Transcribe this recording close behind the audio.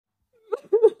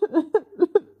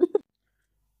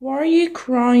are you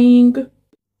crying?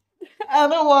 I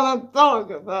don't want to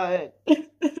talk about it.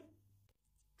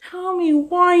 Tell me,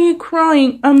 why are you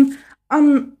crying?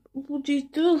 Would you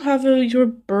still have your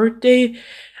birthday?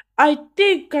 I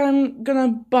think I'm gonna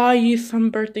buy you some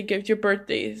birthday gifts. Your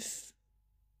birthday's.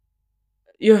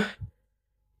 Yeah,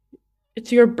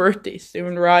 it's your birthday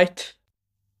soon, right?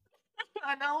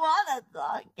 I don't want to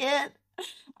talk it.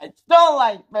 I don't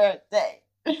like birthday.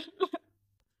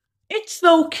 It's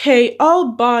okay.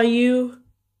 I'll buy you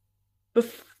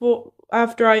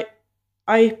after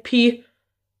I pee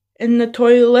in the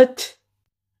toilet.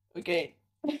 Okay.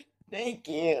 Thank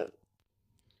you.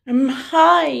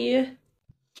 Hi.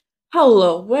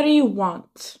 Hello, what do you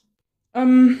want?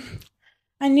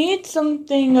 I need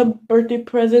something, a birthday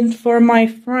present for my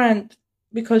friend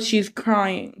because she's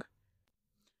crying.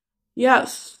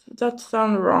 Yes, that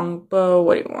sounds wrong, but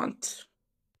what do you want?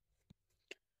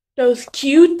 Those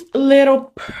cute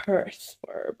little purse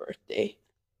for her birthday.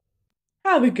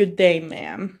 Have a good day,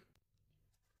 ma'am.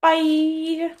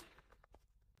 Bye.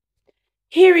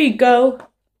 Here you go.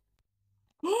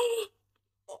 Oh,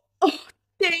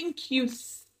 thank you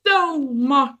so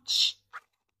much.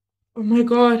 Oh my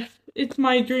god, it's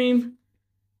my dream.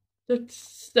 It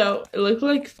looks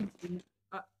like something.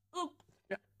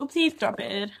 Oopsie, stop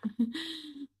it.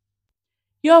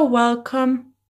 You're welcome.